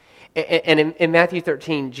And in Matthew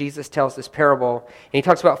 13, Jesus tells this parable, and he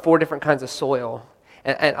talks about 4 different kinds of soil.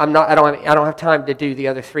 And I don't have time to do the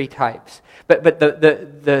other 3 types. But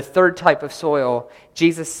the third type of soil,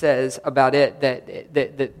 Jesus says about it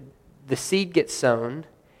that the seed gets sown,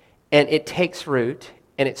 and it takes root,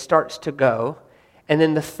 and it starts to go, and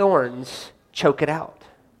then the thorns choke it out.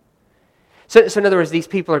 So in other words, these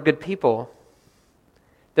people are good people.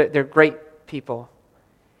 They're great people.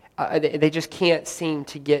 They just can't seem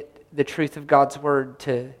to get the truth of God's word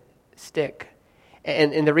to stick.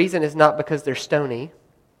 And the reason is not because they're stony.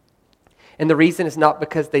 And the reason is not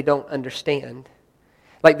because they don't understand.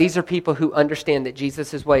 Like, these are people who understand that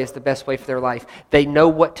Jesus' way is the best way for their life. They know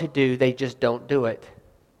what to do, they just don't do it.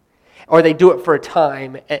 Or they do it for a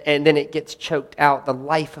time, and then it gets choked out. The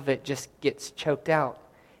life of it just gets choked out.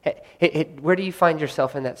 Where do you find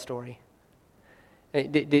yourself in that story?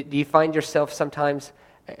 Do you find yourself sometimes...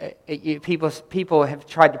 People have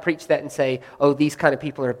tried to preach that and say, oh, these kind of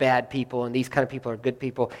people are bad people and these kind of people are good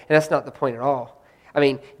people. And that's not the point at all. I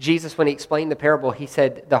mean, Jesus, when he explained the parable, he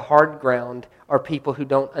said the hard ground are people who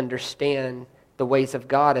don't understand the ways of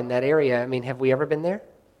God in that area. I mean, have we ever been there?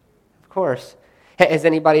 Of course. Has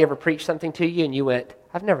anybody ever preached something to you and you went,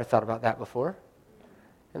 I've never thought about that before?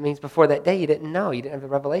 That means before that day you didn't know. You didn't have the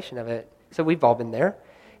revelation of it. So we've all been there.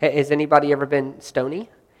 Has anybody ever been stony?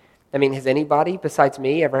 I mean, has anybody besides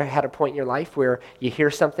me ever had a point in your life where you hear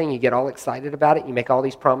something, you get all excited about it, you make all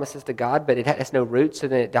these promises to God, but it has no roots, so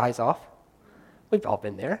then it dies off? We've all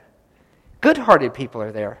been there. Good-hearted people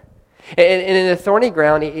are there. And in the thorny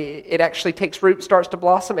ground, it actually takes root, starts to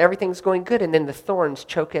blossom, everything's going good, and then the thorns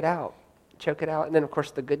choke it out, and then, of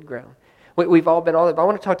course, the good ground. We've all been all that. But I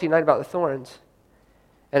want to talk to you tonight about the thorns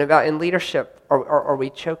and about in leadership, are we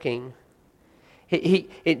choking?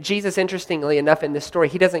 Jesus, interestingly enough, in this story,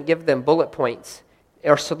 he doesn't give them bullet points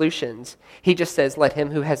or solutions. He just says, let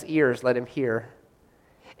him who has ears, let him hear.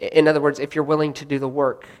 In other words, if you're willing to do the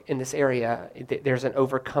work in this area, there's an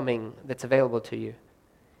overcoming that's available to you.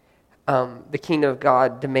 The kingdom of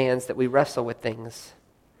God demands that we wrestle with things.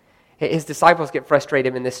 His disciples get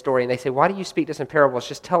frustrated in this story, and they say, why do you speak to us in parables?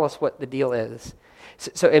 Just tell us what the deal is.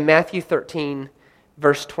 So in Matthew 13,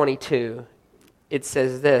 verse 22, it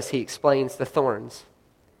says this, he explains the thorns.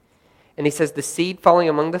 And he says, the seed falling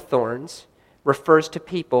among the thorns refers to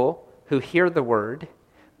people who hear the word,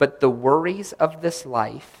 but the worries of this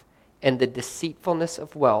life and the deceitfulness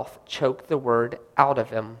of wealth choke the word out of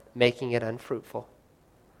him, making it unfruitful.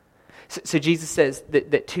 So Jesus says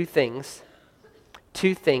that two things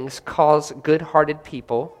cause good-hearted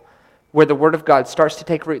people, where the word of God starts to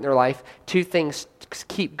take root in their life, 2 things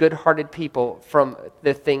keep good-hearted people from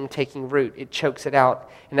the thing taking root. It chokes it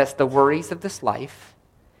out, and that's the worries of this life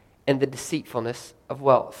and the deceitfulness of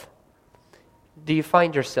wealth. Do you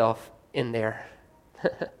find yourself in there?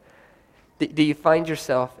 Do you find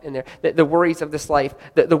yourself in there? The worries of this life,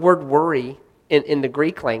 the word worry in the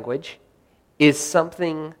Greek language is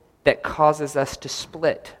something that causes us to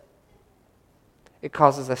split. It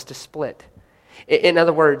causes us to split. In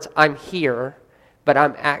other words, I'm here, but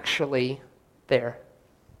I'm actually there.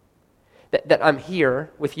 That I'm here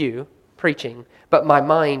with you preaching, but my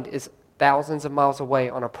mind is thousands of miles away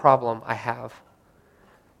on a problem I have.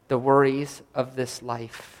 The worries of this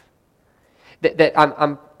life. That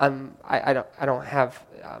I don't have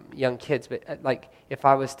young kids, but like if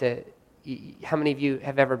I was to, how many of you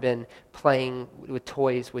have ever been playing with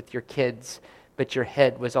toys with your kids, but your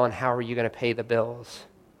head was on how are you going to pay the bills?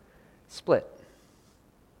 Split.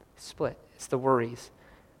 It's the worries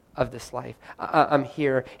of this life. I'm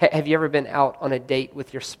here. Have you ever been out on a date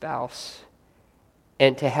with your spouse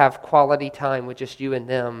and to have quality time with just you and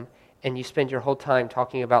them, and you spend your whole time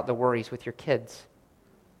talking about the worries with your kids?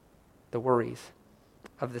 The worries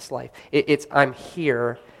of this life. It's I'm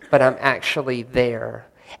here, but I'm actually there,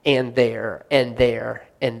 and there, and there,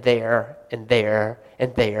 and there, and there,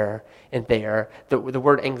 and there, and there. The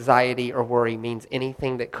word anxiety or worry means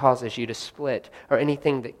anything that causes you to split, or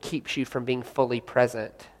anything that keeps you from being fully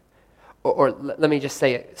present. Or let me just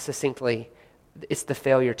say it succinctly, it's the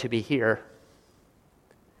failure to be here.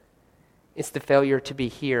 It's the failure to be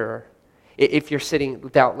here. If you're sitting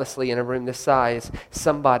doubtlessly in a room this size,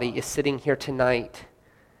 somebody is sitting here tonight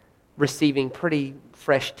receiving pretty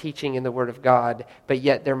fresh teaching in the Word of God, but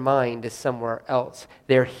yet their mind is somewhere else.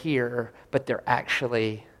 They're here, but they're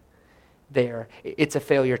actually there. It's a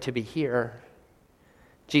failure to be here.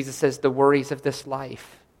 Jesus says the worries of this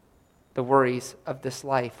life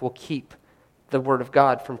will keep the Word of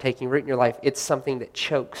God from taking root in your life. It's something that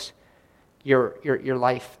chokes your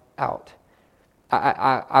life out.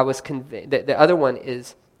 I was convinced. The other one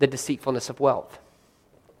is the deceitfulness of wealth.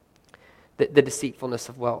 the deceitfulness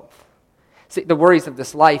of wealth. See, the worries of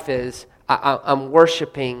this life is I'm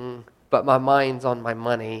worshiping, but my mind's on my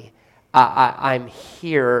money. I'm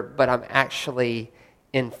here, but I'm actually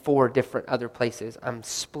in 4 different other places. I'm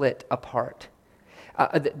split apart.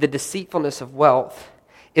 The deceitfulness of wealth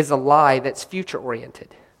is a lie that's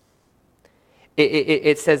future-oriented.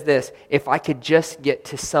 It says this: if I could just get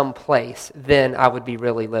to some place, then I would be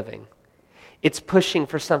really living. It's pushing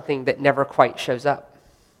for something that never quite shows up.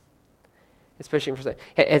 It's pushing for something.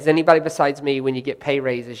 Has anybody besides me, when you get pay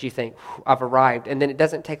raises, you think, I've arrived, and then it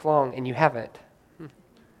doesn't take long and you haven't?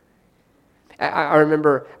 I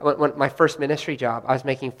remember when my first ministry job, I was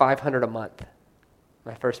making $500 a month.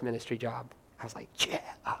 My first ministry job. I was like, yeah,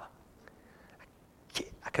 I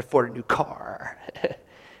could afford a new car.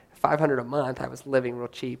 $500 a month. I was living real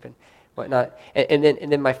cheap and whatnot. And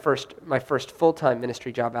then my first full-time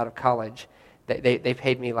ministry job out of college, they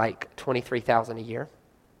paid me like $23,000 a year.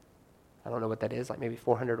 I don't know what that is, like maybe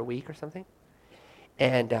 $400 a week or something.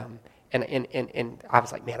 And I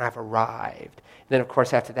was like, man, I've arrived. And then of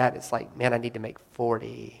course after that, it's like, man, I need to make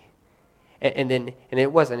 40. And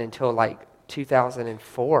it wasn't until like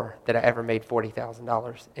 2004 that I ever made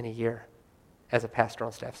 $40,000 in a year as a pastor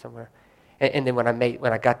on staff somewhere. And then when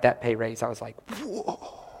I got that pay raise, I was like, whoa,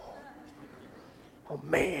 oh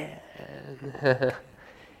man.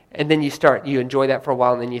 And then you enjoy that for a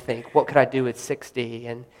while, and then you think, what could I do with 60?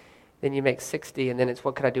 And then you make 60, and then it's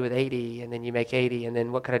what could I do with 80? And then you make 80, and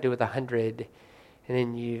then what could I do with 100? And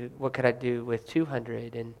then what could I do with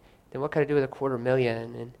 200? And then what could I do with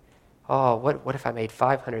 $250,000? And what if I made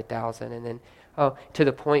 500,000? And then to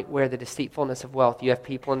the point where the deceitfulness of wealth, you have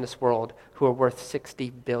people in this world who are worth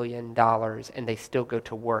 $60 billion, and they still go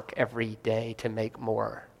to work every day to make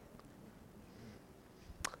more.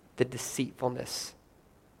 The deceitfulness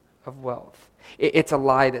of wealth. It's a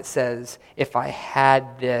lie that says, if I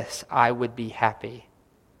had this, I would be happy.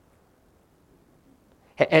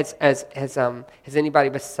 Has anybody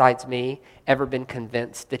besides me ever been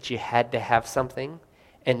convinced that you had to have something,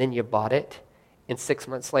 and then you bought it, and 6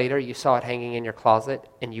 months later you saw it hanging in your closet,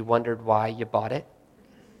 and you wondered why you bought it?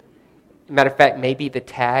 Matter of fact, maybe the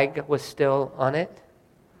tag was still on it.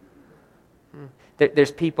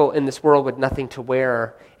 There's people in this world with nothing to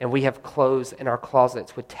wear, and we have clothes in our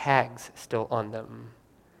closets with tags still on them.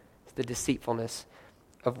 It's the deceitfulness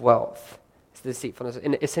of wealth. It's the deceitfulness.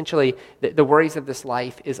 And essentially, the worries of this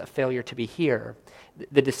life is a failure to be here.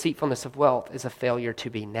 The deceitfulness of wealth is a failure to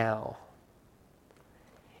be now.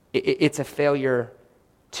 It's a failure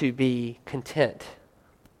to be content.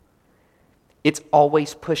 It's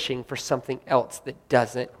always pushing for something else that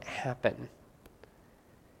doesn't happen.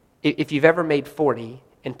 If you've ever made 40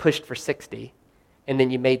 and pushed for 60, and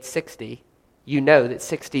then you made 60, you know that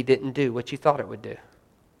 60 didn't do what you thought it would do.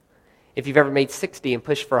 If you've ever made 60 and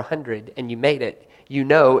pushed for 100 and you made it, you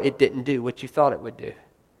know it didn't do what you thought it would do.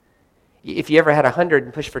 If you ever had 100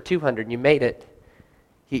 and pushed for 200 and you made it,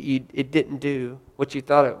 it didn't do what you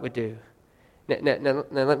thought it would do. Now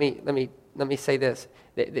let me say this: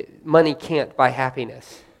 money can't buy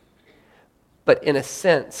happiness, but in a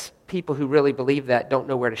sense, people who really believe that don't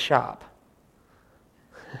know where to shop.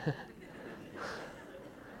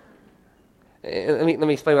 Let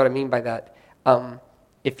me explain what I mean by that.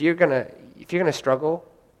 If you're gonna struggle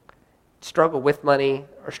with money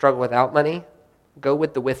or struggle without money, go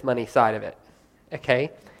with the with money side of it.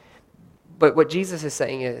 Okay? But what Jesus is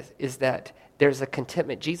saying is that there's a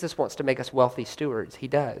contentment. Jesus wants to make us wealthy stewards. He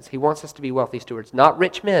does. He wants us to be wealthy stewards. Not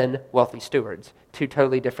rich men, wealthy stewards. Two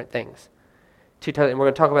totally different things. And we're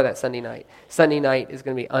going to talk about that Sunday night. Sunday night is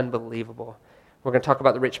going to be unbelievable. We're going to talk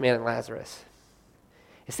about the rich man and Lazarus.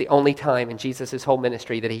 It's the only time in Jesus' whole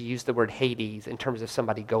ministry that he used the word Hades in terms of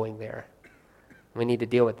somebody going there. We need to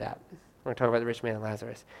deal with that. We're going to talk about the rich man and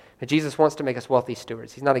Lazarus. But Jesus wants to make us wealthy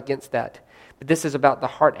stewards. He's not against that. But this is about the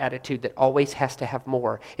heart attitude that always has to have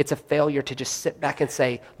more. It's a failure to just sit back and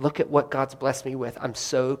say, look at what God's blessed me with. I'm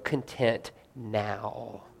so content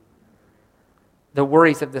now. The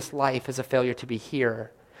worries of this life is a failure to be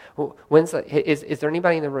here. Is there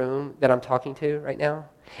anybody in the room that I'm talking to right now?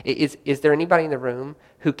 Is there anybody in the room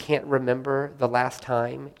who can't remember the last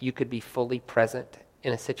time you could be fully present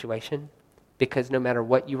in a situation? Because no matter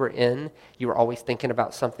what you were in, you were always thinking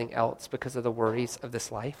about something else because of the worries of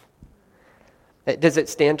this life? Does it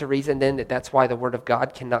stand to reason then that that's why the Word of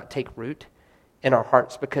God cannot take root in our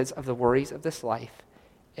hearts because of the worries of this life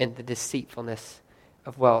and the deceitfulness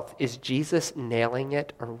of wealth? Is Jesus nailing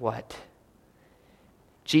it or what?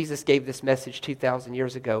 Jesus gave this message 2,000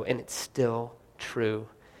 years ago, and it's still true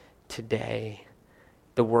today.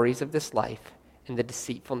 The worries of this life and the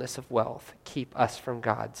deceitfulness of wealth keep us from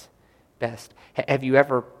God's best. Have you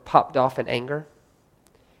ever popped off in anger?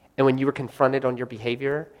 And when you were confronted on your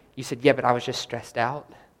behavior, you said, yeah, but I was just stressed out.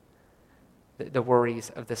 The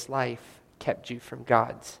worries of this life kept you from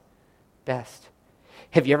God's best.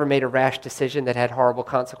 Have you ever made a rash decision that had horrible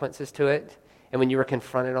consequences to it? And when you were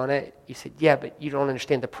confronted on it, you said, yeah, but you don't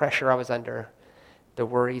understand the pressure I was under, the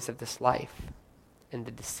worries of this life and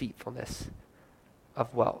the deceitfulness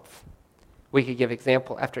of wealth. We could give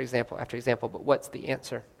example after example after example, but what's the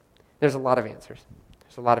answer? There's a lot of answers.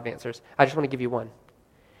 I just want to give you one.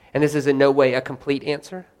 And this is in no way a complete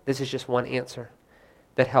answer. This is just one answer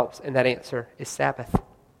that helps, and that answer is Sabbath.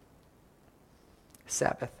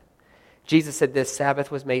 Sabbath. Jesus said this: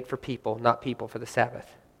 Sabbath was made for people, not people for the Sabbath.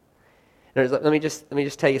 Let me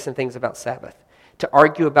just tell you some things about Sabbath. To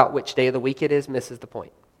argue about which day of the week it is misses the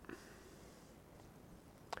point.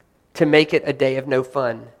 To make it a day of no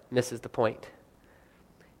fun misses the point.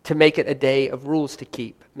 To make it a day of rules to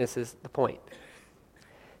keep misses the point.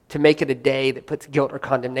 To make it a day that puts guilt or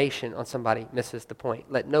condemnation on somebody misses the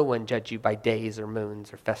point. Let no one judge you by days or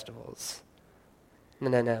moons or festivals.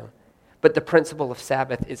 No. But the principle of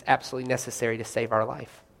Sabbath is absolutely necessary to save our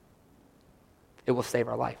life. It will save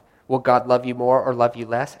our life. Will God love you more or love you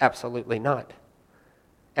less? Absolutely not.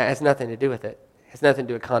 It has nothing to do with it. It has nothing to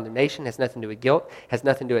do with condemnation. It has nothing to do with guilt. It has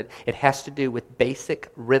nothing to do with it. It has to do with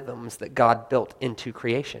basic rhythms that God built into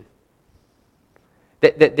creation.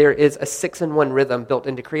 That there is a 6-in-1 rhythm built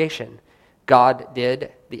into creation. God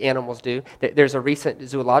did, the animals do. There's a recent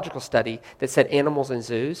zoological study that said animals in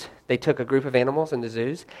zoos, they took a group of animals in the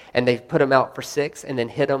zoos and they put them out for 6 and then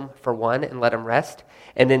hit them for 1 and let them rest.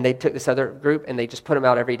 And then they took this other group and they just put them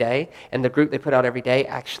out every day. And the group they put out every day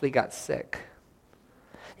actually got sick.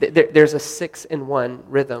 There's a 6-in-1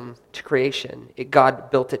 rhythm to creation. God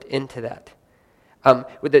built it into that.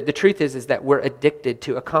 The truth is that we're addicted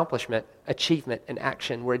to accomplishment, achievement, and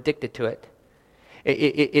action. We're addicted to it.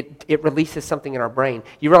 It releases something in our brain.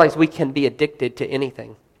 You realize we can be addicted to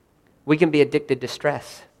anything. We can be addicted to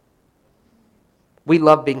stress. We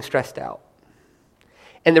love being stressed out.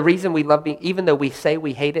 And the reason we love being, even though we say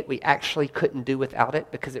we hate it, we actually couldn't do without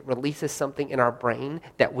it because it releases something in our brain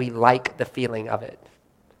that we like the feeling of it.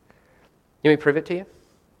 Let me prove it to you.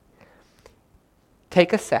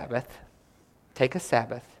 Take a Sabbath,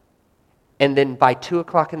 and then by 2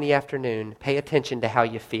 o'clock in the afternoon, pay attention to how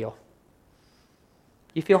you feel.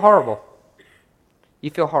 You feel horrible.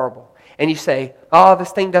 And you say, oh,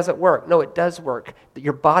 this thing doesn't work. No, it does work.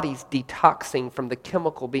 Your body's detoxing from the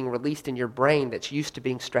chemical being released in your brain that's used to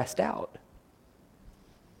being stressed out.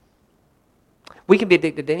 We can be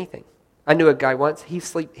addicted to anything. I knew a guy once, he'd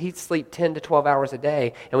sleep 10 to 12 hours a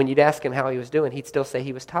day, and when you'd ask him how he was doing, he'd still say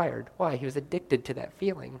he was tired. Why? He was addicted to that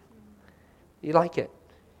feeling. You like it.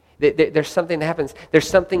 There's something that happens. There's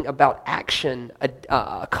something about action,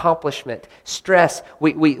 accomplishment, stress.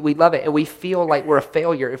 We love it, and we feel like we're a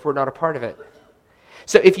failure if we're not a part of it.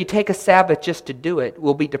 So if you take a Sabbath just to do it,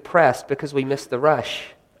 we'll be depressed because we miss the rush.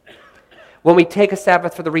 When we take a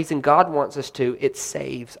Sabbath for the reason God wants us to, it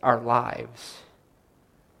saves our lives.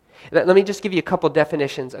 Let me just give you a couple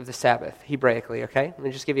definitions of the Sabbath, Hebraically, okay? Let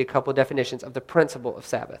me just give you a couple definitions of the principle of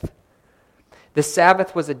Sabbath. The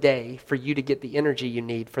Sabbath was a day for you to get the energy you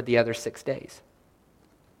need for the other 6 days.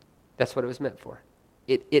 That's what it was meant for.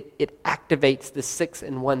 It activates the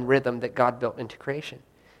 6-in-1 rhythm that God built into creation.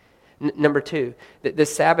 Number 2, the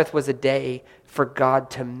Sabbath was a day for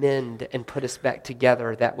God to mend and put us back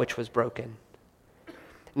together that which was broken.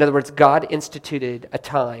 In other words, God instituted a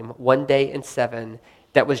time, 1 day in 7,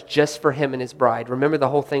 that was just for him and his bride. Remember the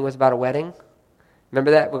whole thing was about a wedding?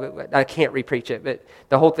 Remember that? I can't repreach it, but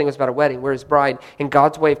the whole thing was about a wedding. We're his bride. And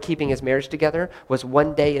God's way of keeping his marriage together was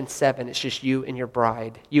 1 day in 7. It's just you and your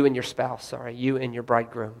bride. You and your spouse, you and your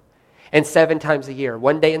bridegroom. And 7 times a year.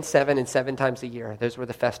 1 day in 7 and 7 times a year. Those were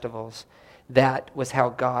the festivals. That was how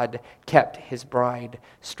God kept his bride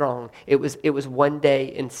strong. It was 1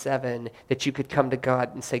 day in 7 that you could come to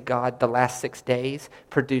God and say, God, the last 6 days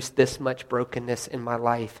produced this much brokenness in my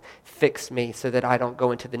life. Fix me so that I don't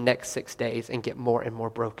go into the next 6 days and get more and more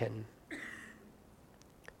broken.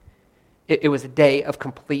 It was a day of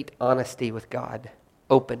complete honesty with God,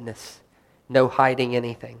 openness, no hiding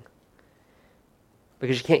anything.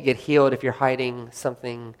 Because you can't get healed if you're hiding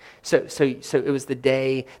something. So it was the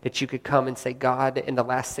day that you could come and say, God, in the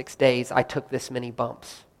last 6 days, I took this many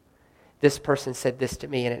bumps. This person said this to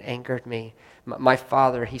me and it angered me. My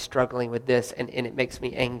father, he's struggling with this and it makes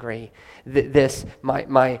me angry.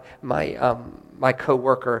 My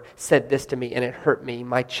coworker said this to me and it hurt me.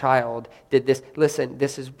 My child did this. Listen,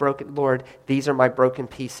 this is broken. Lord, these are my broken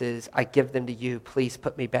pieces. I give them to you. Please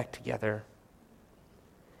put me back together.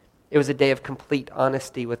 It was a day of complete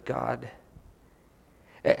honesty with God.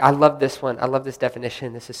 I love this one. I love this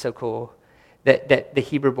definition. This is so cool. That the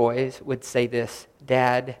Hebrew boys would say this,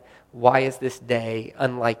 Dad, why is this day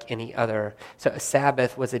unlike any other? So a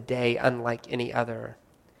Sabbath was a day unlike any other.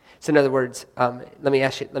 So in other words, let me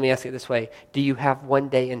ask it this way. Do you have one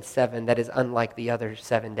day in 7 that is unlike the other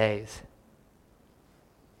 7 days?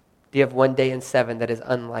 Do you have one day in 7 that is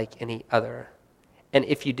unlike any other? And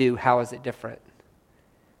if you do, how is it different?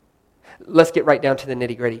 Let's get right down to the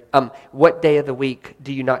nitty-gritty. What day of the week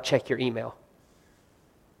do you not check your email?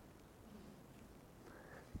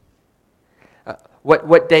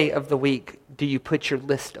 What day of the week do you put your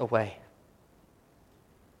list away?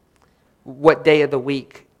 What day of the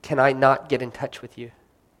week can I not get in touch with you?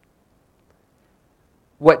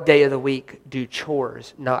 What day of the week do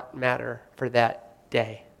chores not matter for that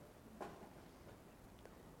day?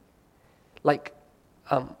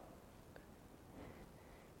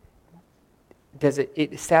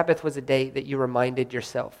 Sabbath was a day that you reminded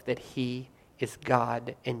yourself that He is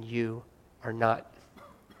God and you are not.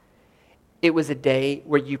 It was a day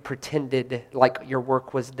where you pretended like your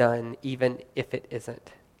work was done, even if it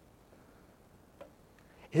isn't.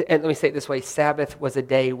 And let me say it this way, Sabbath was a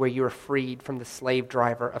day where you were freed from the slave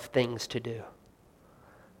driver of things to do.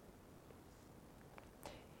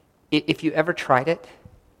 If you ever tried it,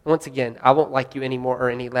 once again, I won't like you any more or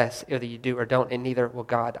any less, whether you do or don't, and neither will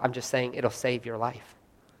God. I'm just saying it'll save your life.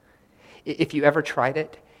 If you ever tried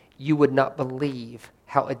it, you would not believe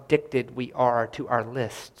how addicted we are to our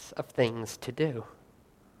lists of things to do.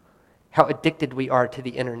 How addicted we are to the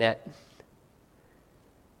internet.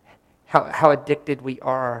 How addicted we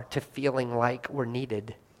are to feeling like we're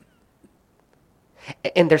needed.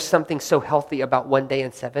 And there's something so healthy about one day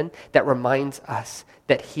in 7 that reminds us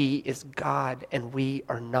that He is God and we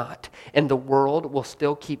are not. And the world will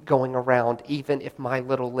still keep going around even if my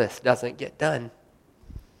little list doesn't get done.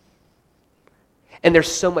 And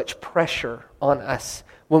there's so much pressure on us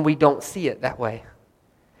when we don't see it that way.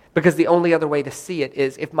 Because the only other way to see it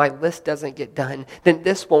is if my list doesn't get done, then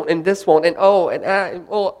this won't, and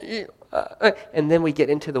and then we get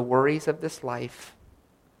into the worries of this life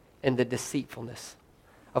and the deceitfulness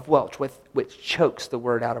of wealth, which chokes the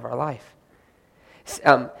word out of our life.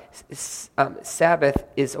 Sabbath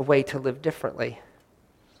is a way to live differently.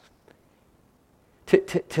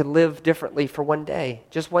 To live differently for one day,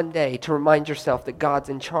 just one day, to remind yourself that God's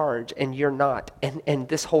in charge and you're not, and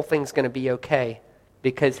this whole thing's going to be okay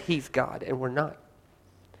because He's God and we're not.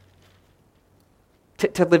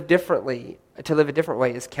 To live differently, to live a different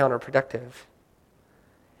way is counterproductive.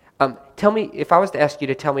 Tell me, if I was to ask you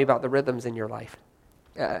to tell me about the rhythms in your life.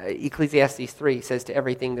 Ecclesiastes 3 says to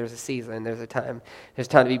everything there's a season, there's a time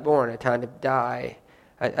to be born, a time to die,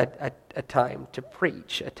 a time to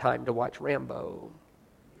preach, a time to watch Rambo.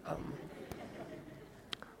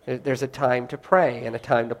 There's a time to pray and a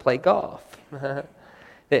time to play golf.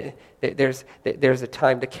 There's a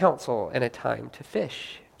time to counsel and a time to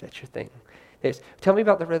fish. That's your thing. Tell me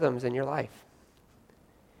about the rhythms in your life.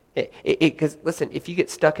 Because listen, if you get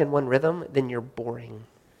stuck in one rhythm, then you're boring.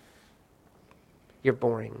 You're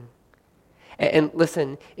boring. And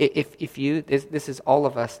listen, if you, this is all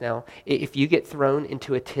of us now, if you get thrown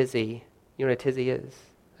into a tizzy, you know what a tizzy is?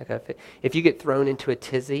 If you get thrown into a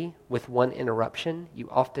tizzy with one interruption, you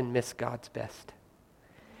often miss God's best.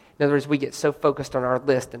 In other words, we get so focused on our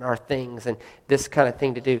list and our things and this kind of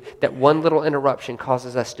thing to do that one little interruption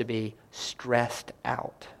causes us to be stressed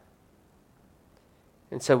out.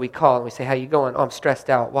 And so we call and we say, how you going? Oh, I'm stressed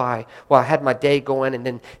out. Why? Well, I had my day going and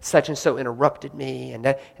then such and so interrupted me. And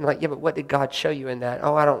like, yeah, but what did God show you in that?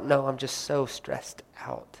 Oh, I don't know. I'm just so stressed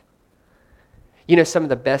out. You know, some of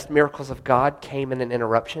the best miracles of God came in an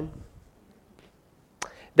interruption.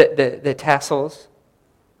 The tassels.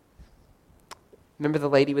 Remember the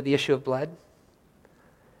lady with the issue of blood?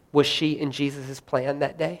 Was she in Jesus' plan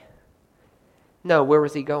that day? No, where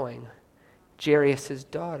was He going? Jairus'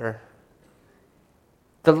 daughter.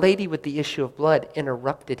 The lady with the issue of blood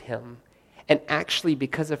interrupted Him. And actually,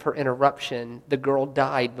 because of her interruption, the girl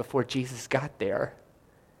died before Jesus got there.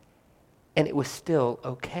 And it was still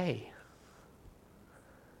okay.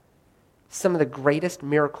 Some of the greatest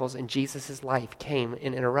miracles in Jesus' life came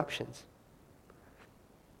in interruptions.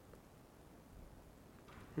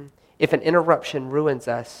 If an interruption ruins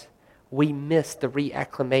us, we miss the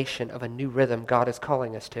reacclimation of a new rhythm God is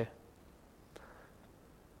calling us to.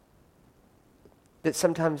 That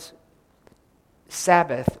sometimes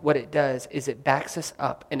Sabbath, what it does is it backs us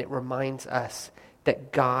up and it reminds us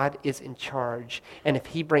that God is in charge. And if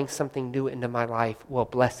He brings something new into my life, well,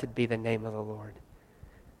 blessed be the name of the Lord.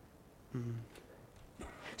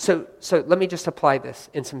 So let me just apply this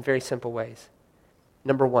in some very simple ways.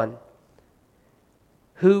 Number one,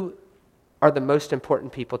 who are the most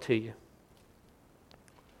important people to you?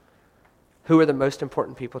 Who are the most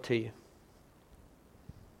important people to you?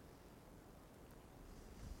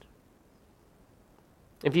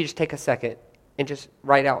 If you just take a second and just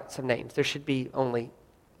write out some names. There should be only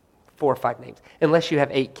 4 or 5 names, unless you have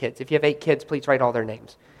 8 kids. If you have 8 kids, please write all their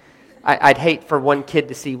names. I'd hate for one kid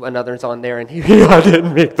to see another's on there and I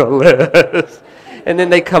didn't make the list. And then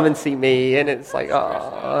they come and see me, and it's like,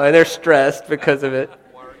 oh, and they're stressed because of it.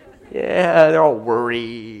 Yeah, they're all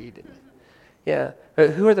worried. Yeah, but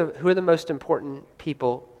who are the most important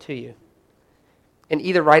people to you? And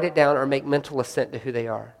either write it down or make mental assent to who they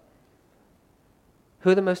are. Who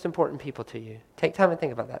are the most important people to you? Take time and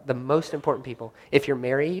think about that. The most important people. If you're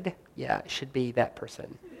married, yeah, it should be that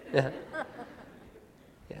person. Yeah.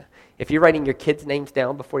 If you're writing your kids' names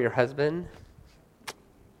down before your husband,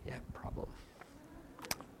 yeah, problem.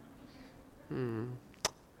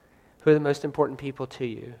 Who are the most important people to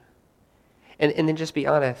you? And then just be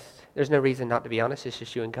honest. There's no reason not to be honest. It's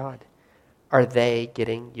just you and God. Are they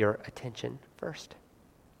getting your attention first?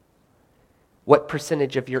 What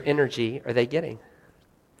percentage of your energy are they getting?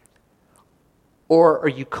 Or are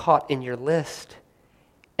you caught in your list,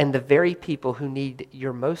 and the very people who need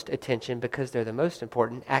your most attention because they're the most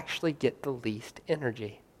important actually get the least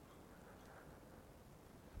energy?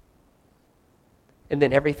 And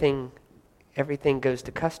then everything goes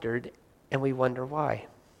to custard, and we wonder why.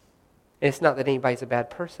 And it's not that anybody's a bad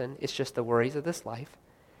person. It's just the worries of this life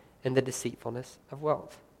and the deceitfulness of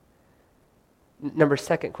wealth.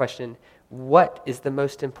 Second question, what is the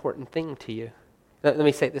most important thing to you? Let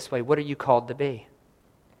me say it this way. What are you called to be?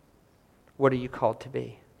 What are you called to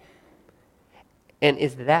be? And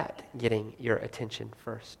is that getting your attention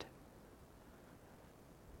first?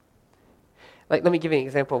 Like, let me give you an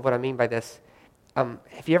example of what I mean by this.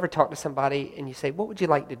 Have you ever talked to somebody and you say, what would you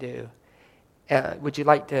like to do? Would you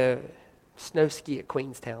like to snow ski at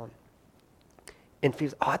Queenstown? And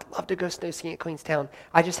feels, I'd love to go snow skiing at Queenstown.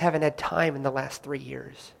 I just haven't had time in the last 3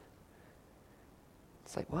 years.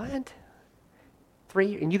 It's like, what? 3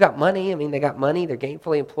 years? And you got money. I mean, they got money. They're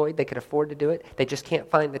gainfully employed. They could afford to do it. They just can't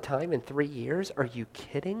find the time in 3 years. Are you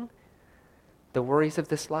kidding? The worries of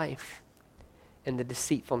this life and the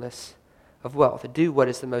deceitfulness of wealth. Do what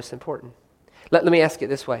is the most important. Let me ask it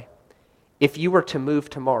this way. If you were to move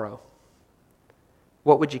tomorrow,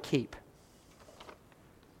 what would you keep?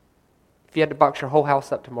 If you had to box your whole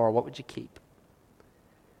house up tomorrow, what would you keep?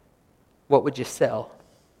 What would you sell?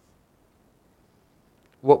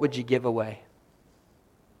 What would you give away?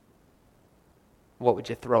 What would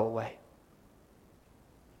you throw away?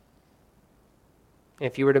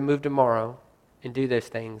 If you were to move tomorrow and do those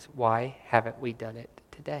things, why haven't we done it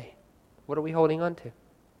today? What are we holding on to?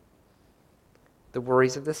 The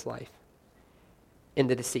worries of this life and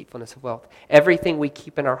the deceitfulness of wealth. Everything we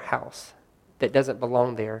keep in our house that doesn't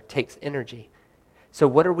belong there takes energy. So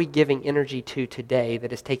what are we giving energy to today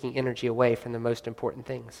that is taking energy away from the most important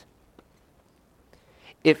things?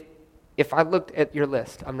 If I looked at your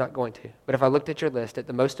list, I'm not going to, but if I looked at your list at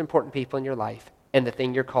the most important people in your life and the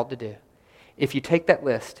thing you're called to do, if you take that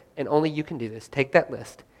list, and only you can do this, take that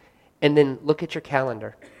list, and then look at your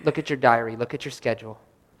calendar, look at your diary, look at your schedule.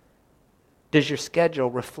 Does your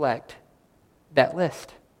schedule reflect that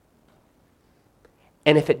list?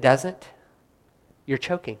 And if it doesn't, you're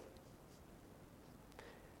choking.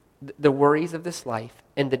 The worries of this life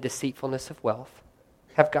and the deceitfulness of wealth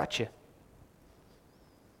have got you.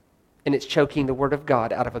 And it's choking the word of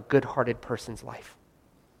God out of a good-hearted person's life.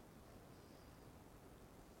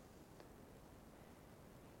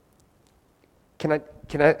 Can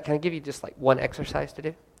I give you just like one exercise to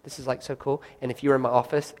do? This is like so cool. And if you were in my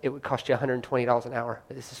office, it would cost you $120 an hour,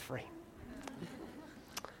 but this is free.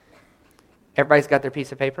 Everybody's got their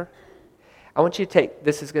piece of paper? I want you to take,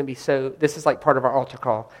 this is like part of our altar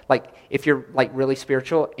call. Like, if you're like really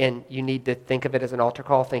spiritual and you need to think of it as an altar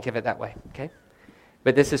call, think of it that way, okay?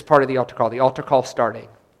 But this is part of the altar call. The altar call starting,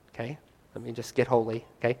 okay? Let me just get holy,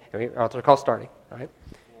 okay? Altar call starting, all right?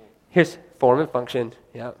 Here's form and function,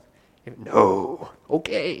 yeah. No,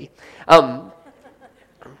 okay. I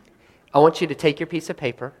want you to take your piece of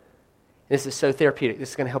paper. This is so therapeutic. This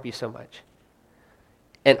is going to help you so much.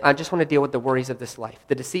 And I just want to deal with the worries of this life.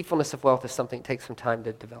 The deceitfulness of wealth is something that takes some time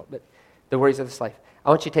to develop, but the worries of this life. I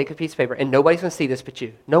want you to take a piece of paper, and nobody's going to see this but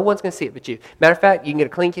you. No one's going to see it but you. Matter of fact, you can get a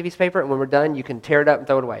clean piece of paper, and when we're done, you can tear it up and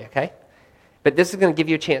throw it away, okay? But this is going to give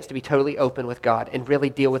you a chance to be totally open with God and really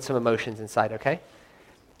deal with some emotions inside, okay?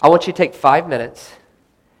 I want you to take 5 minutes,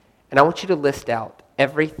 and I want you to list out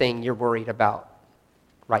everything you're worried about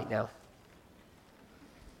right now.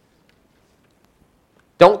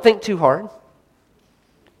 Don't think too hard.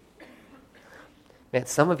 Man,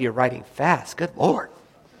 some of you are writing fast. Good Lord.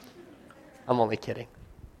 I'm only kidding.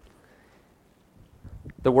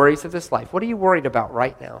 The worries of this life. What are you worried about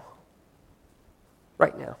right now?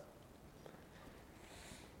 Right now.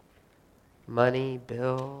 Money,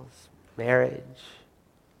 bills, marriage.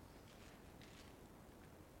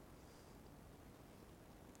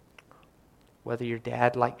 Whether your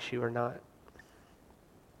dad likes you or not.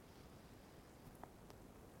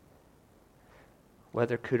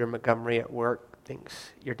 Whether Cooter Montgomery at work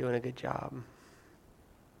thinks you're doing a good job.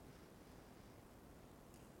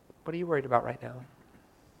 What are you worried about right now?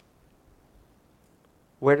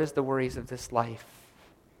 Where does the worries of this life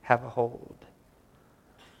have a hold?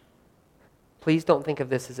 Please don't think of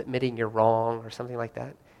this as admitting you're wrong or something like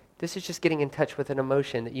that. This is just getting in touch with an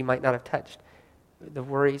emotion that you might not have touched. The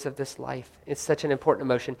worries of this life. It's such an important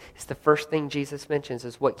emotion. It's the first thing Jesus mentions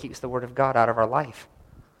is what keeps the Word of God out of our life.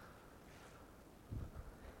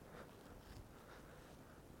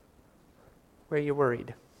 Where are you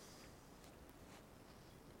worried?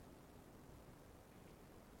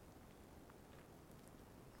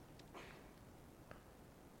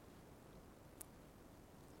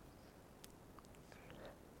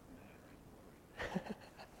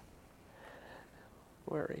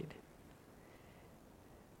 Worried.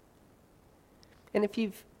 And if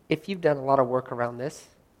you've done a lot of work around this,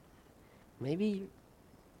 maybe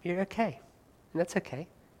you're okay. And that's okay.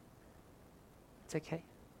 It's okay.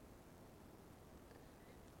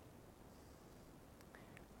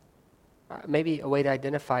 Maybe a way to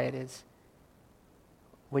identify it is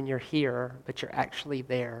when you're here, but you're actually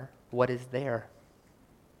there, what is there?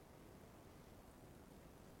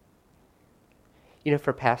 You know,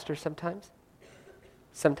 for pastors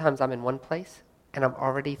sometimes I'm in one place and I'm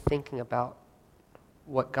already thinking about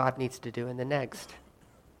what God needs to do in the next.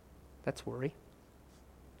 That's worry.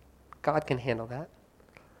 God can handle that.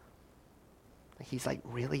 He's like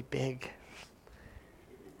really big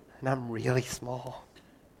and I'm really small.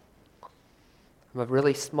 I'm a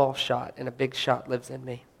really small shot and a big shot lives in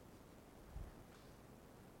me.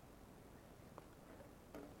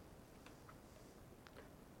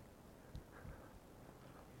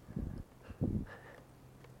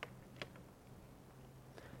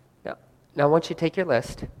 Now I want you to take your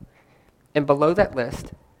list, and below that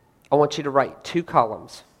list, I want you to write 2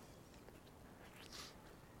 columns.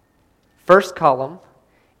 First column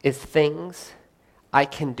is things I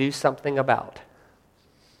can do something about.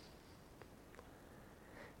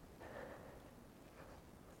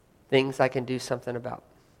 Things I can do something about.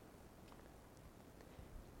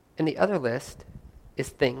 And the other list is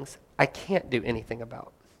things I can't do anything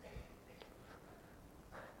about.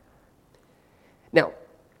 Now,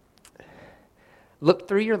 look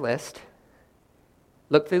through your list,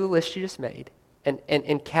 look through the list you just made, and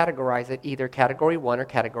categorize it either category 1 or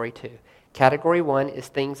category 2. Category 1 is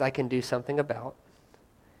things I can do something about.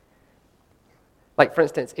 Like, for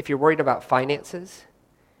instance, if you're worried about finances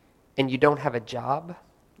and you don't have a job,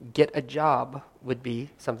 get a job would be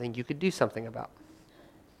something you could do something about.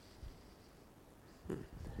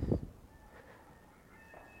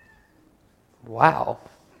 Wow.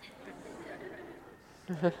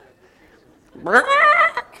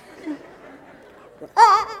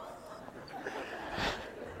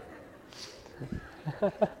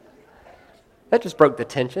 That just broke the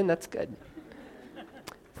tension. That's good.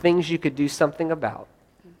 Things you could do something about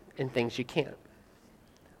and things you can't.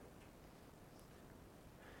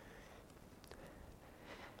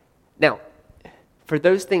 Now, for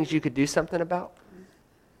those things you could do something about,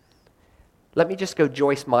 let me just go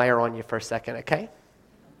Joyce Meyer on you for a second, okay?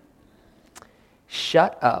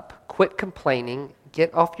 Shut up, quit complaining,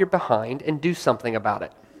 get off your behind, and do something about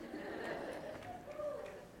it.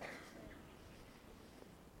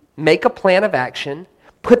 Make a plan of action,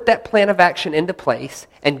 put that plan of action into place,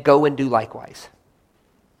 and go and do likewise.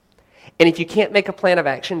 And if you can't make a plan of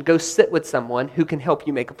action, go sit with someone who can help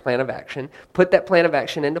you make a plan of action, put that plan of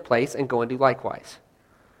action into place, and go and do likewise.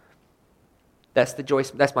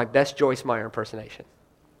 That's my best Joyce Meyer impersonation.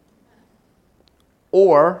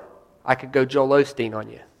 Or I could go Joel Osteen on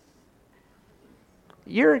you.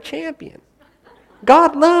 You're a champion.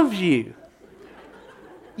 God loves you.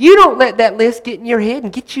 You don't let that list get in your head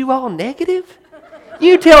and get you all negative.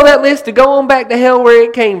 You tell that list to go on back to hell where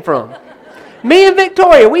it came from. Me and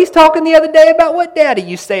Victoria, we was talking the other day about what Daddy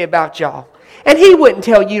used to say about y'all. And he wouldn't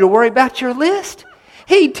tell you to worry about your list.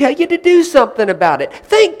 He'd tell you to do something about it.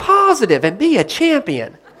 Think positive and be a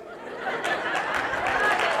champion.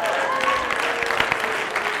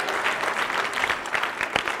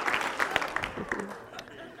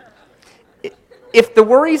 If the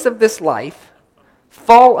worries of this life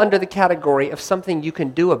fall under the category of something you can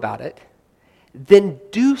do about it, then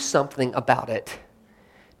do something about it.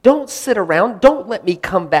 Don't sit around. Don't let me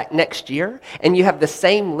come back next year and you have the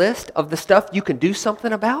same list of the stuff you can do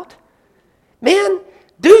something about. Man,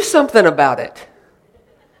 do something about it.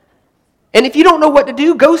 And if you don't know what to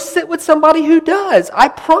do, go sit with somebody who does. I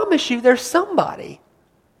promise you there's somebody.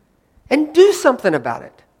 And do something about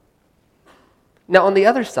it. Now, on the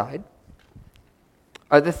other side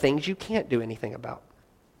are the things you can't do anything about.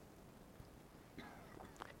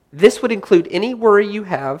 This would include any worry you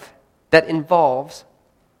have that involves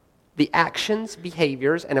the actions,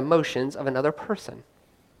 behaviors, and emotions of another person.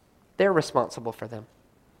 They're responsible for them.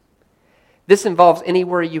 This involves any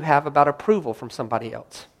worry you have about approval from somebody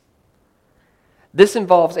else. This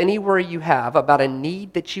involves any worry you have about a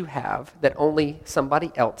need that you have that only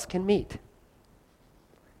somebody else can meet.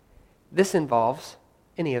 This involves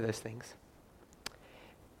any of those things.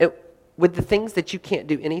 With the things that you can't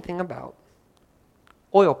do anything about,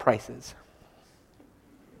 oil prices.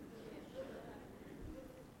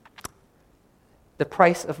 The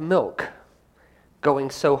price of milk going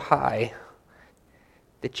so high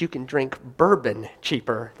that you can drink bourbon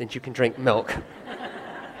cheaper than you can drink milk.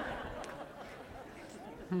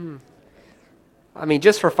 I mean,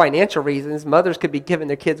 just for financial reasons, mothers could be giving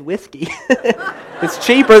their kids whiskey. It's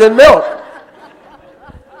cheaper than milk.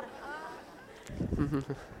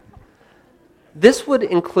 This would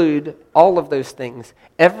include all of those things.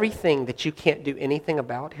 Everything that you can't do anything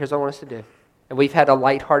about, here's what I want us to do. And we've had a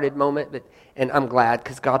lighthearted moment, and I'm glad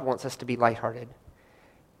because God wants us to be lighthearted.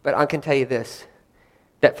 But I can tell you this,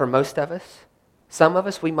 that for most of us, some of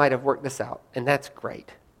us, we might have worked this out, and that's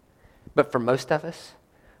great. But for most of us,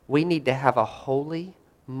 we need to have a holy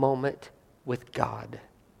moment with God.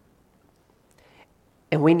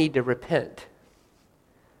 And we need to repent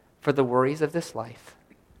for the worries of this life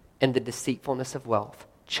and the deceitfulness of wealth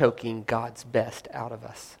choking God's best out of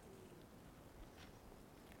us.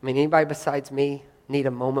 I mean, anybody besides me need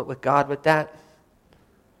a moment with God with that?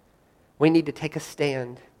 We need to take a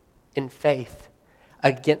stand in faith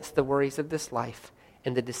against the worries of this life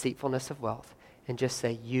and the deceitfulness of wealth and just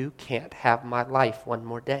say, you can't have my life one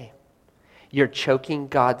more day. You're choking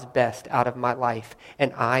God's best out of my life,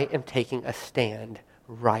 and I am taking a stand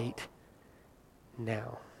right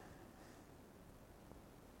now.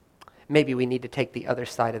 Maybe we need to take the other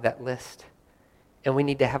side of that list, and we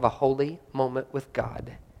need to have a holy moment with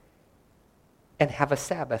God and have a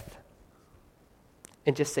Sabbath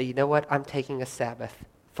and just say, you know what? I'm taking a Sabbath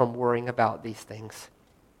from worrying about these things.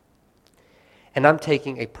 And I'm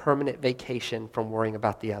taking a permanent vacation from worrying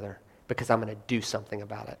about the other because I'm going to do something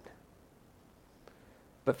about it.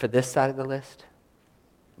 But for this side of the list,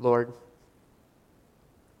 Lord,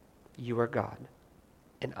 you are God,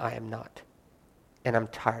 and I am not. And I'm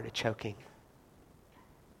tired of choking.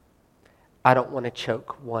 I don't want to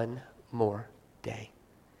choke one more day.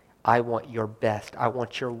 I want your best. I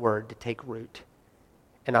want your word to take root.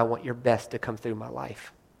 And I want your best to come through my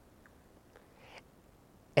life.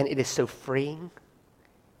 And it is so freeing.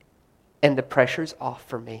 And the pressure's off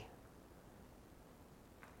for me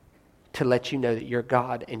to let you know that you're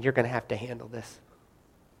God and you're going to have to handle this.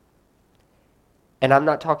 And I'm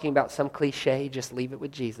not talking about some cliche, just leave it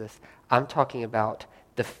with Jesus. I'm talking about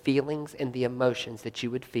the feelings and the emotions that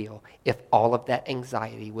you would feel if all of that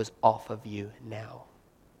anxiety was off of you now.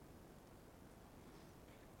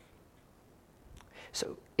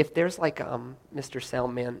 So if there's like, Mr.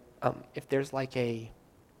 Soundman, if there's like a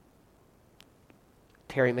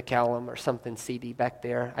Terry McCallum or something CD back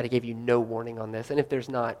there, I'd give you no warning on this. And if there's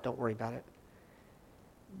not, don't worry about it.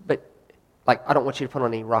 But like, I don't want you to put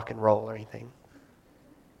on any rock and roll or anything.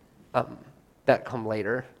 That come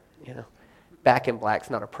later, you know. Back in Black's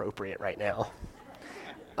not appropriate right now.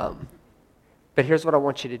 But here's what I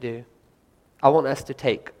want you to do. I want us to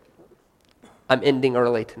take, I'm ending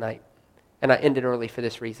early tonight, and I ended early for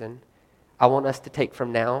this reason. I want us to take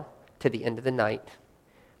from now to the end of the night,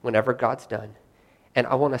 whenever God's done, and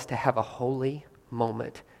I want us to have a holy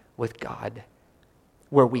moment with God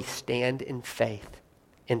where we stand in faith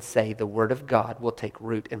and say, the Word of God will take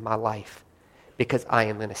root in my life because I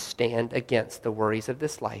am going to stand against the worries of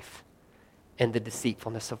this life and the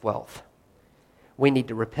deceitfulness of wealth. We need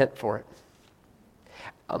to repent for it.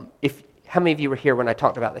 How many of you were here when I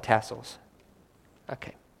talked about the tassels?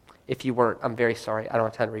 Okay. If you weren't, I'm very sorry. I don't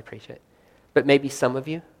have time to repreach it. But maybe some of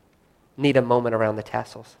you need a moment around the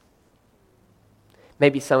tassels.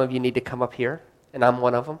 Maybe some of you need to come up here, and I'm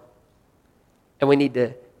one of them. And we need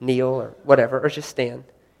to kneel or whatever, or just stand.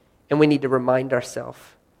 And we need to remind ourselves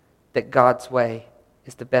that God's way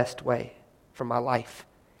is the best way for my life.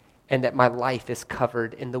 and that my life is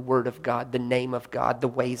covered in the Word of God, the name of God, the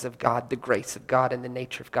ways of God, the grace of God, and the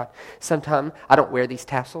nature of God. Sometimes I don't wear these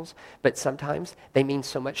tassels, but sometimes they mean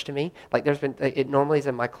so much to me. Like it normally is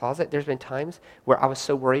in my closet. There's been times where I was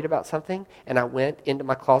so worried about something, and I went into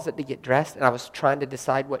my closet to get dressed, and I was trying to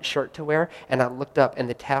decide what shirt to wear, and I looked up, and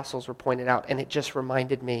the tassels were pointed out, and it just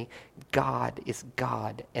reminded me, God is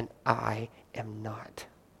God, and I am not.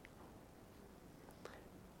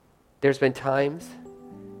 There's been times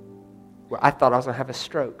where I thought I was going to have a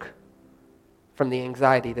stroke from the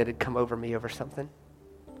anxiety that had come over me over something.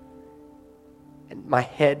 And my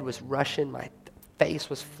head was rushing, my face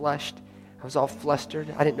was flushed, I was all flustered,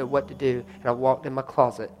 I didn't know what to do, and I walked in my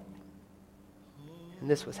closet, and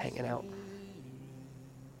this was hanging out.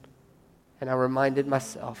 And I reminded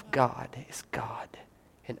myself, God is God,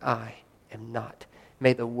 and I am not.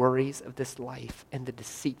 May the worries of this life and the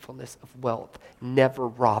deceitfulness of wealth never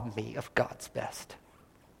rob me of God's best.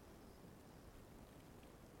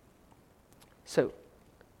 So,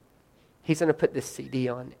 he's going to put this CD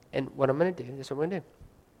on, and what I'm going to do, this is what I'm going to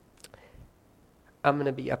do. I'm going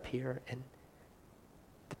to be up here, and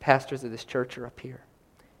the pastors of this church are up here.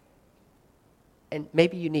 And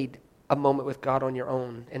maybe you need a moment with God on your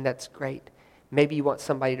own, and that's great. Maybe you want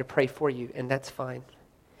somebody to pray for you, and that's fine.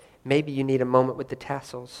 Maybe you need a moment with the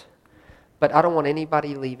tassels. But I don't want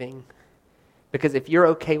anybody leaving, because if you're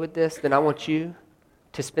okay with this, then I want you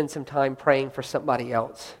to spend some time praying for somebody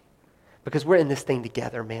else. Because we're in this thing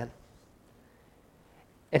together, man.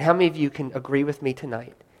 And how many of you can agree with me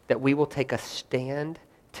tonight that we will take a stand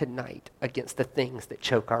tonight against the things that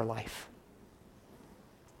choke our life?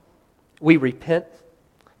 We repent.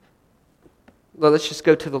 Well, let's just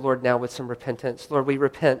go to the Lord now with some repentance. Lord, we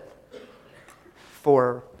repent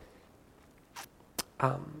for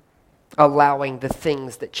allowing the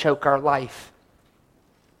things that choke our life,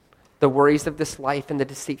 the worries of this life and the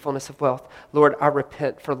deceitfulness of wealth. Lord, I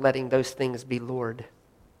repent for letting those things be Lord.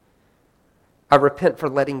 I repent for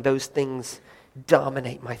letting those things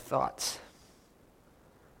dominate my thoughts.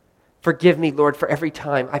 Forgive me, Lord, for every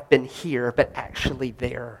time I've been here but actually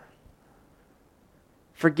there.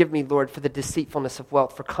 Forgive me, Lord, for the deceitfulness of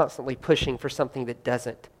wealth, for constantly pushing for something that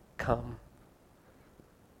doesn't come.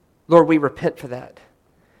 Lord, we repent for that.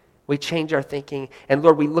 We change our thinking, and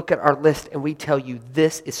Lord, we look at our list and we tell you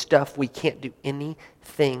this is stuff we can't do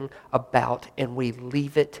anything about, and we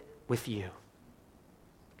leave it with you.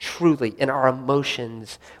 Truly, in our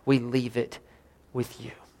emotions, we leave it with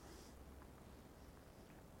you.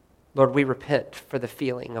 Lord, we repent for the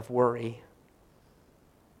feeling of worry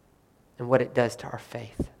and what it does to our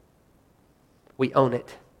faith. We own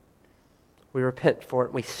it. We repent for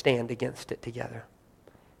it. We stand against it together.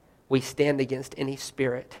 We stand against any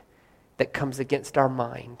spirit that comes against our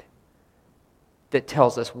mind that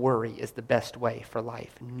tells us worry is the best way for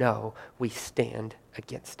life. No, we stand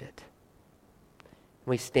against it.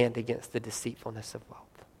 We stand against the deceitfulness of wealth.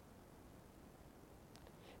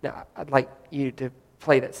 Now, I'd like you to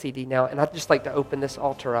play that CD now, and I'd just like to open this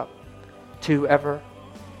altar up to whoever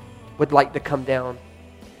would like to come down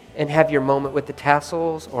and have your moment with the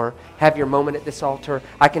tassels or have your moment at this altar.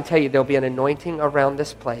 I can tell you there'll be an anointing around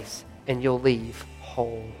this place, and you'll leave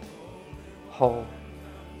whole.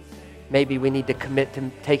 Maybe we need to commit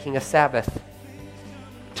to taking a Sabbath,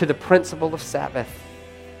 to the principle of Sabbath,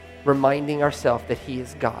 reminding ourselves that He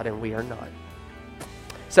is God and we are not.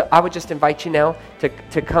 So I would just invite you now to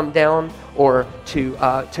come down or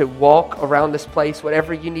to walk around this place,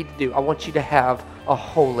 whatever you need to do. I want you to have a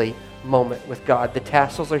holy moment with God. The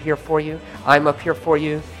tassels are here for you. I'm up here for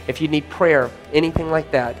you. If you need prayer, anything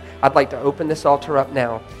like that, I'd like to open this altar up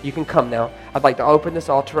now. You can come now. I'd like to open this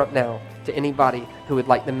altar up now to anybody who would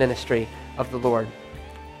like the ministry of the Lord.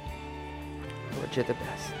 Lord, you're the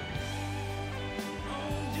best.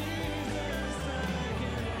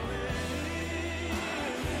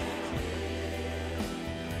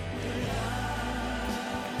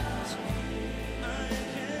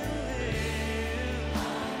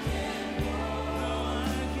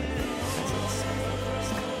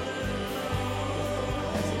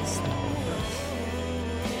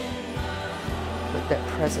 That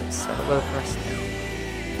presence settle over us now.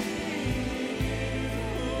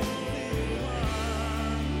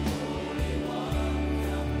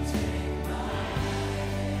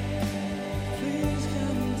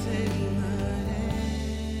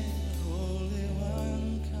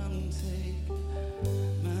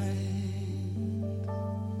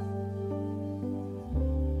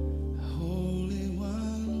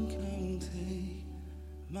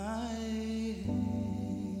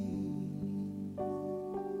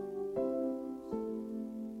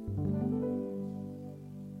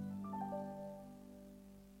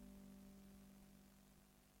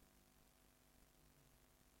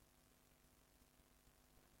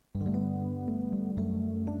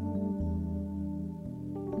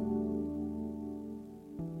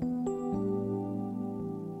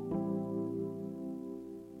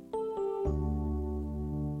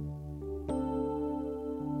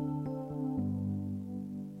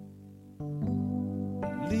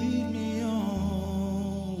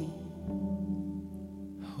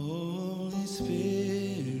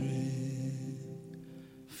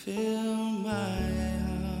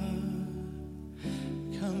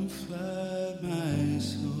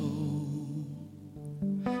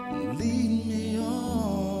 lead me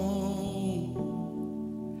on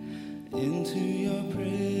into your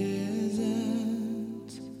presence.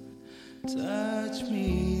 Touch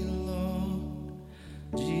me, Lord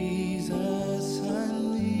Jesus, I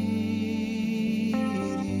need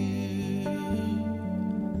you.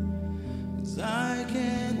 'Cause I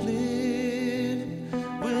can't live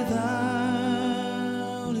without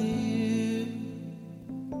you.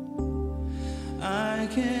 I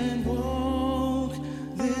can't walk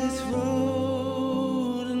this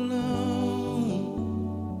road alone.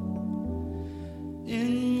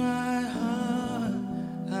 In my heart,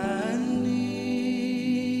 I need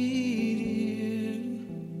you.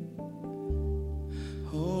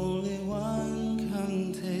 Holy One,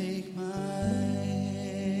 come take my hand.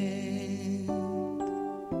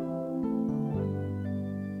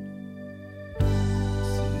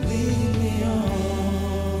 So lead me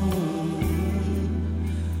on,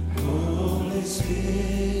 Holy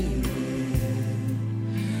Spirit,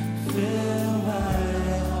 fill my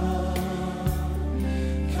heart,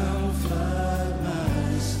 come flood my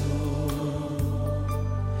soul.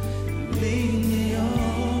 Lead me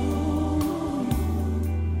on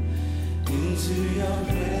into your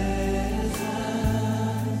presence.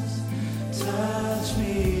 Touch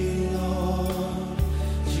me, Lord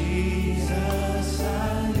Jesus, I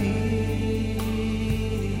need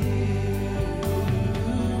you.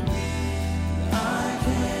 I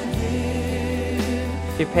can't live.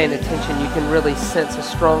 If you're paying attention, you can really sense a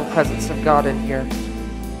strong presence of God in here.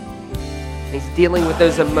 He's dealing with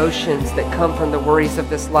those emotions that come from the worries of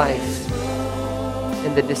this life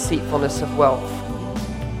and the deceitfulness of wealth.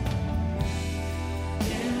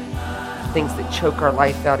 Things that choke our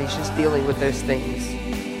life out. He's just dealing with those things.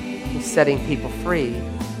 He's setting people free.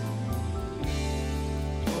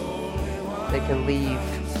 They can leave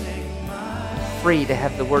free to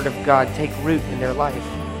have the Word of God take root in their life.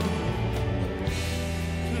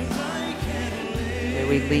 May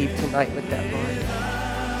we leave tonight with that, Lord.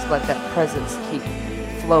 Just let that presence keep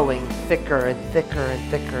flowing thicker and thicker and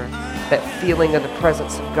thicker. That feeling of the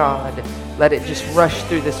presence of God, let it just rush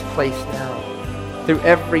through this place now. Through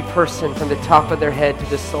every person from the top of their head to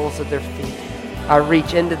the soles of their feet. I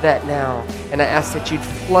reach into that now, and I ask that you'd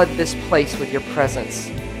flood this place with your presence.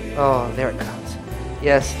 Oh, there it comes.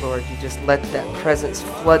 Yes, Lord, you just let that presence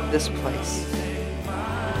flood this place.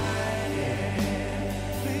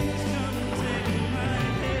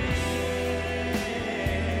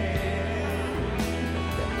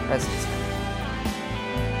 That presence.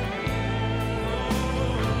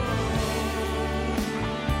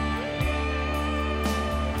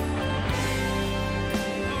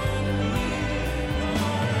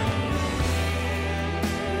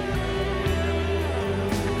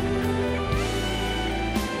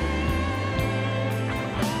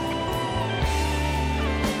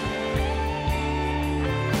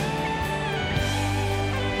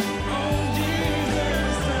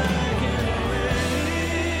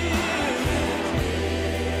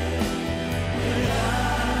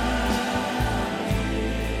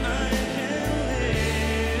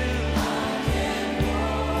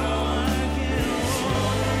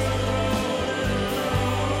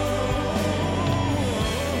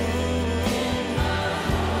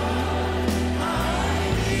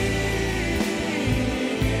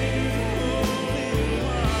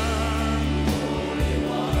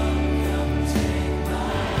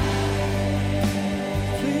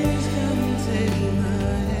 Please come take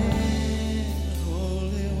my hand.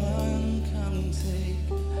 Holy One, come take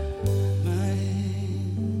my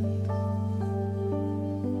hand.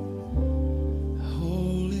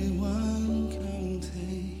 Holy One, come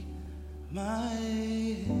take my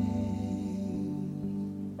hand.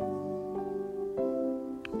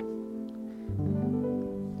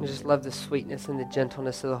 I just love the sweetness and the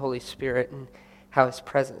gentleness of the Holy Spirit and how His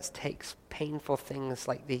presence takes painful things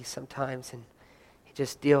like these sometimes and He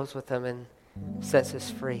just deals with them and sets us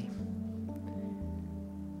free.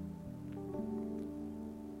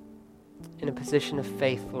 In a position of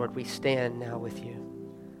faith, Lord, we stand now with you.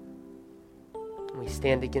 And we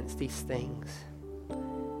stand against these things.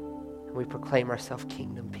 And we proclaim ourselves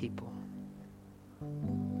kingdom people.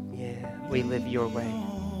 Yeah, we live your way.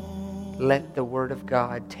 Let the Word of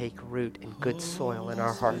God take root in good soil in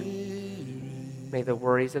our heart. May the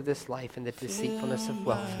worries of this life and the deceitfulness of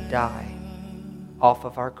wealth die off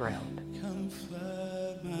of our ground.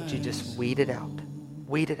 Would you just weed it out?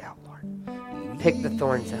 Weed it out, Lord. Pick the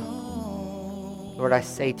thorns out. Lord, I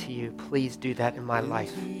say to you, please do that in my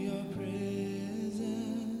life.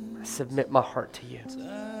 I submit my heart to you.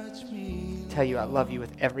 Tell you I love you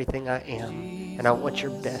with everything I am, and I want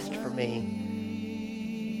your best for me.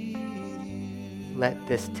 let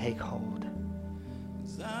this take hold.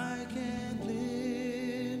 'Cause I can't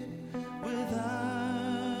live without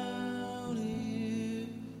you.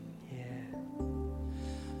 Yeah.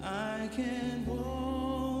 I can't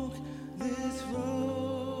walk this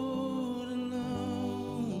road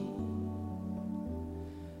alone.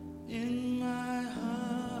 In my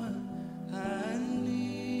heart, I need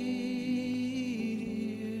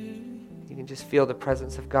you. You can just feel the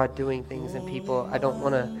presence of God doing things in people. I don't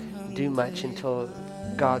want to do much until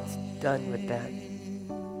God's done with that.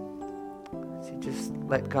 So just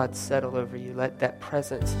let God settle over you. Let that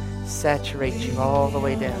presence saturate you all the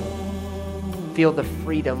way down. Feel the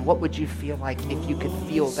freedom. What would you feel like if you could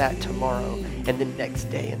feel that tomorrow and the next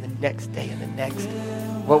day and the next day and the next?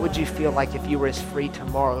 What would you feel like if you were as free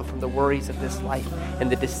tomorrow from the worries of this life and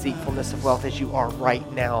the deceitfulness of wealth as you are right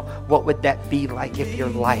now? What would that be like if your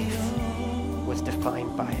life was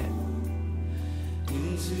defined by it?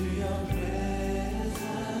 Into your presence,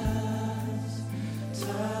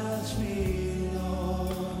 touch me,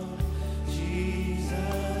 Lord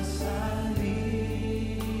Jesus, I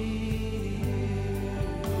need you.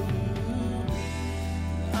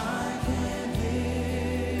 I can't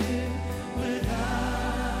live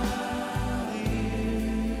without you.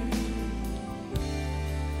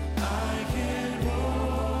 I can't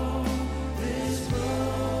walk this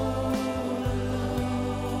road alone.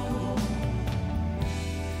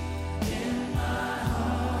 In my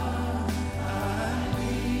heart, I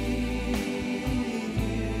need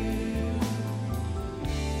you.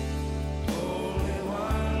 Holy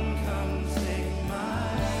One, come take my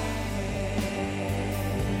hand.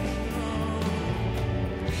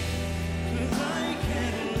 'Cause I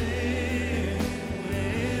can't live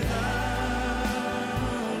without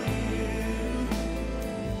you.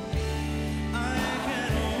 I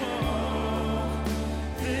can't walk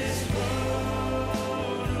this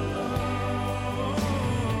road alone.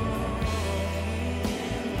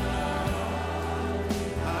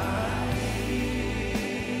 I need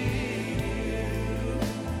you.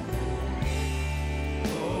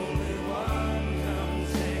 Holy One, come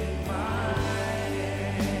take my hand.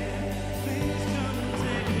 Please come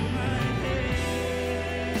take my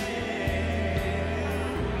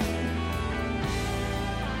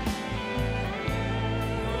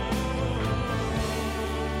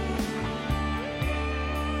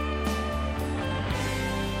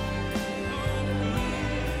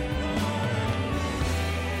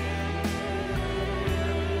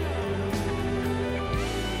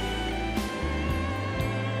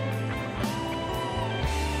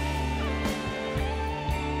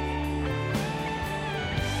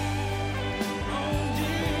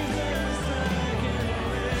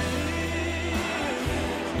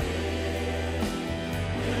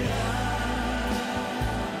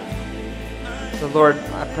So Lord,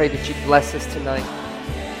 I pray that you'd bless us tonight.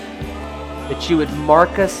 That you would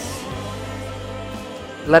mark us.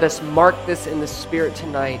 Let us mark this in the Spirit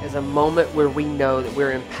tonight as a moment where we know that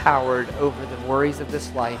we're empowered over the worries of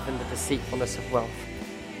this life and the deceitfulness of wealth.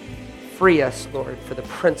 Free us, Lord, for the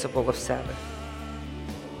principle of Sabbath.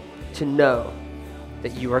 To know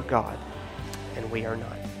that you are God and we are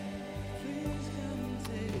not.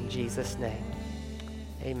 In Jesus' name,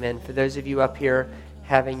 amen. For those of you up here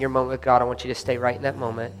having your moment with God, I want you to stay right in that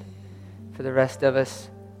moment. For the rest of us,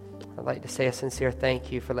 I'd like to say a sincere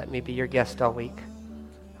thank you for letting me be your guest all week.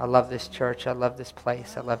 I love this church. I love this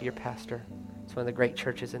place. I love your pastor. It's one of the great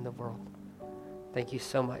churches in the world. Thank you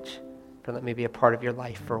so much for letting me be a part of your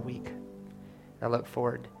life for a week. I look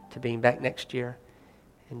forward to being back next year,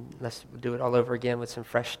 and let's do it all over again with some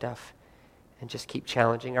fresh stuff and just keep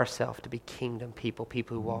challenging ourselves to be kingdom people,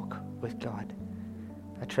 people who walk with God.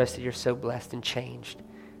 I trust that you're so blessed and changed.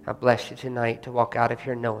 I bless you tonight to walk out of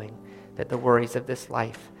here knowing that the worries of this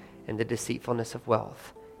life and the deceitfulness of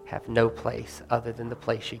wealth have no place other than the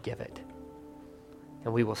place you give it.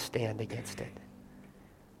 And we will stand against it.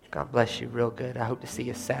 God bless you real good. I hope to see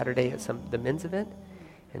you Saturday at the men's event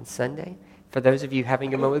and Sunday. For those of you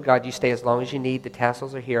having your moment with God, you stay as long as you need. The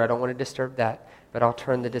tassels are here. I don't want to disturb that, but I'll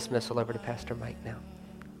turn the dismissal over to Pastor Mike now.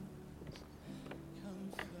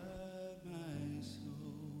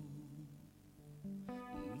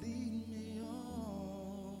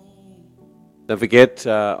 Don't forget,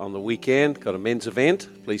 on the weekend, got a men's event.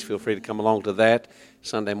 Please feel free to come along to that.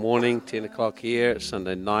 Sunday morning, 10 o'clock here.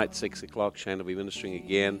 Sunday night, 6 o'clock. Shane will be ministering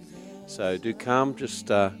again. So do come. Just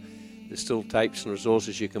there's still tapes and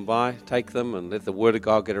resources you can buy. Take them and let the Word of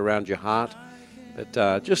God get around your heart.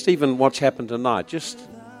 But just even what's happened tonight. Just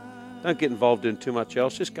don't get involved in too much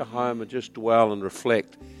else. Just go home and just dwell and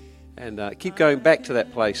reflect. And keep going back to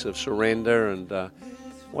that place of surrender and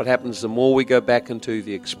what happens, the more we go back into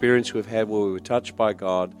the experience we've had where we were touched by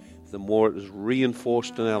God, the more it is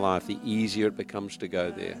reinforced in our life, the easier it becomes to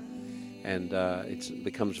go there. And it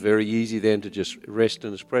becomes very easy then to just rest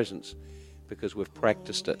in His presence because we've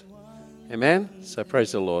practiced it. Amen? So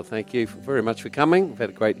praise the Lord. Thank you very much for coming. We've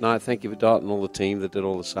had a great night. Thank you for Dot and all the team that did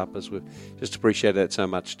all the suppers. We've just appreciated that so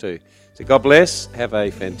much too. So God bless. Have a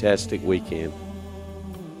fantastic weekend.